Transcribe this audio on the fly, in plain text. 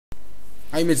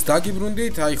აი მეც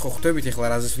დაგიბრუნდით, აი ხო ხვდებით ეხლა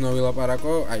რაზეც უნდა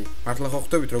ვილაპარაკო, აი მართლა ხო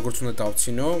ხვდებით როგორც უნდა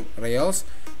დავცინო რეალს,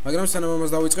 მაგრამ სანამ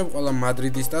ამას დავიწყებ, ყველა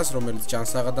მადრიდისტას, რომელიც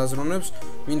ჯანსაღად აზროვნებს,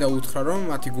 მინდა უთხრა, რომ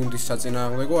მათი გუნდის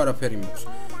საწინააღმდეგო არაფერი მაქვს.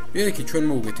 Პირიქით ჩვენ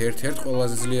მოვუგეთ ერთ-ერთ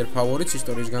ყველაზე ძლიერ ფავორიტს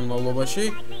ისტორიის განმავლობაში,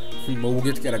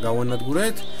 მოვუგეთ კი არა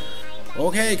გავანადგურეთ.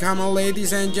 Okay, come on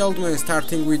ladies and gentlemen,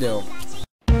 starting video.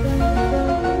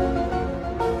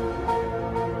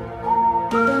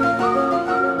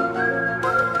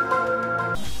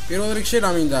 პირველ რიგში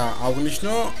რა მინდა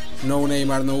აღვნიშნო, no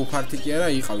Neymar no party კი არა,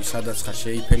 იყავი სადაც ხარ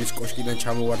შეიფელის კოშკიდან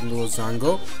ჩამოვარდნილო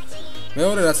ზანგო.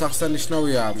 მეორე რაც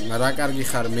აღსანიშნავია, რა კარგი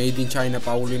ხარ made in China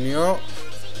პაულინიო.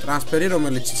 ტრანსფერი,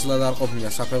 რომელიც ცილად არ ყოფილა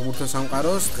საფეხბურთო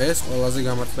სამყაროს, დღეს ყველაზე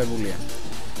გამართლებულია.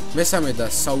 მესამე და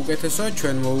საუკეთესო,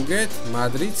 ჩვენ მოვუგეთ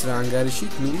მადრიდს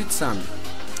რანგარიშით 0-3.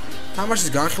 თამაშის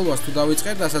განხილვას თუ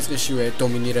დავიწყეთ, დასაწყისშივე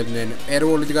დომინირებდნენ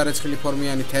პირველად გარეცხილი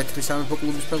ფორმიანი თეთრი სამეფო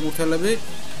კლუბის ფეხბურთელები,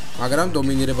 მაგრამ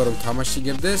დომინირება რომ თამაში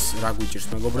იგებდეს, რა გვიჭირს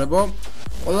მეგობრებო?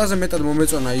 ყველაზე მეტად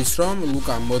მომეწონა ის, რომ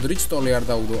ლუკა მოდრიჩს ტოლი არ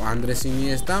დაუდო ანდრეს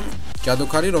ინიესტამ,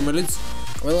 ჯადოქარი, რომელიც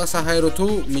ყველა საჰაერო თუ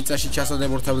მიწაში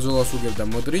ჩასადებორთა ბრძოლას უგებდა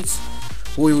მოდრიჩს.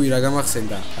 უი რა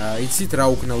გამახსენდა. იცით რა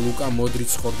უკნა ლუკა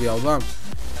მოდრიჩს ხორდი ალბა?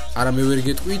 არა მე ვერ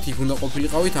გეტყვით, იქ უნდა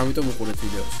ყოფილიყავით, ამიტომ უყურეთ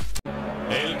ვიდეოს.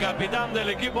 El capitán del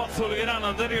equipo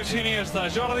azulgrana Andrés Iniesta,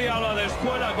 Jordi Alba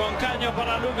descuela con caño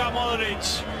para Luka Modric.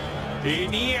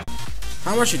 Iniesta.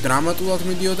 თამაში დრამატულად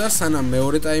მიდიოდა, სანამ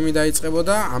მეორე ტაიმი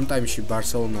დაიწყებოდა, ამ ტაიმში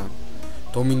ბარსელონა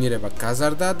დომინირება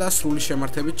გაზარდა და სრული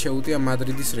შემართებით შეუტია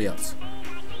მადრიდის რეალს.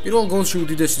 პირველ გოლში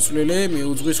უდიდესი წვლილი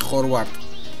მიუძღვის ხორვატ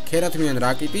ქერათმიან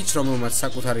რაკიტიჩს, რომელმაც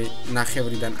საკუთარი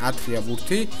ნახევრიდან ათრია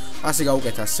ბურთი, ასე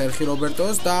გაუკეთა სერხი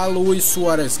რობერტოს და ლუის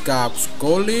სუარეს გააქვს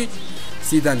გოლი.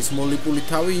 ზიდანის მოლიპული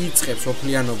თავი იწყებს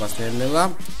ოფლიანობას ნელ-ნელა.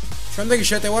 შემდეგი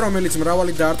შეტევა, რომელიც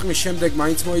მრავალი დარტყმის შემდეგ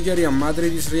მაინც მოიგერია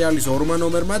მადრიდის რეალის ორმა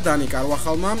ნომერმა დანი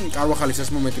კარვახალმა. კარვახალის ეს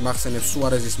მომენტი მახსენებს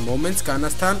სუარეზის მომენტს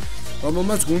განასთან,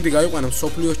 რომელმაც გუნდი გაიყვანა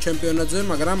მსოფლიოს ჩემპიონატზე,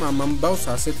 მაგრამ ამ ამბავს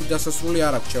ასეთი დასასრული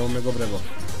არ აქვს, ჩემო მეგობრებო.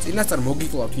 წინასწარ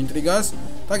მოგიკლავთ ინტრიგას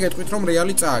და გეტყვით, რომ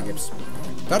რეალი წააგებს.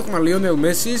 დარტყმა ლიონელ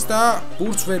მესის და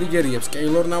ბურთს ვერ იგერიებს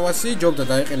კეილორ ნავასი, ჯობდა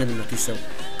დაეყენებინოთ ისევ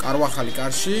კარვახალი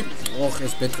კარში,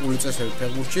 ეს ბეტყული წესები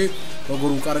ფეხბურთში, როგორ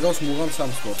უკარგავს მუღამს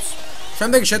ამ სპორტს.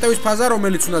 შემდეგი შეტევის ფაზა,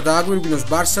 რომელიც უნდა დააგვირგვინოს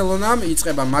ბარსელონამ,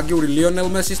 იწყება მაგიური ლიონელ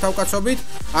მესის თავკაცობით,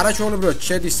 არაჩვეულებრივად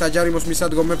შედის საჯარიმოს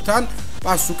მისადგომებთან,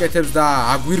 პასს უკეთებს და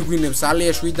აგვირგვინებს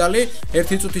ალიეშვიდალი,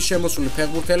 ერთი წუთის შემოსული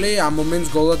ფეხბურთელი ამ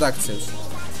მომენტს გოლად აქცევს.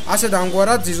 ასე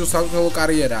დამგვარად ზიზოს საფეხბურთო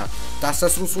კარიერა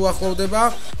დასასრულს უახლოვდება,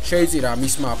 შეიწირა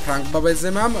მისმა ფრანკ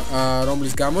ბაბეზემამ,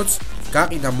 რომლის გამოც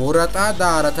გაყიდა მორატა და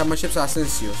არ ათამაშებს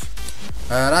ასენსიოს.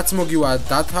 რაც მოგივა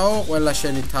დათაო, ყველა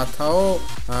შენი თათაო,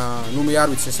 ნუ მე არ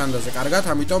ვიცი ეს ანდაზე კარგად,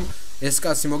 ამიტომ ეს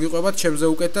კაცი მოგიყვებათ ჩემზე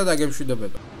უკეთ და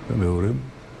დაგემშვიდობება. მეორე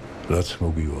რაც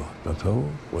მოგივა დათაო,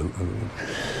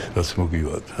 რაც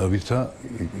მოგივა თავისა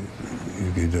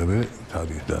იგედავე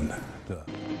თავიდან და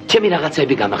ჩემი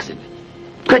რაღაცები გამახსენდა.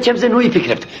 თქვენ ჩემზე ნუ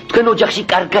იფიქრებთ, თქვენ ოჯახში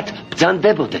კარგად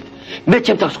ბრძანდებოდეთ. მე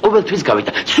ჩემ თავს ყოველთვის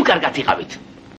გავიდა, სულ კარგად იყავით.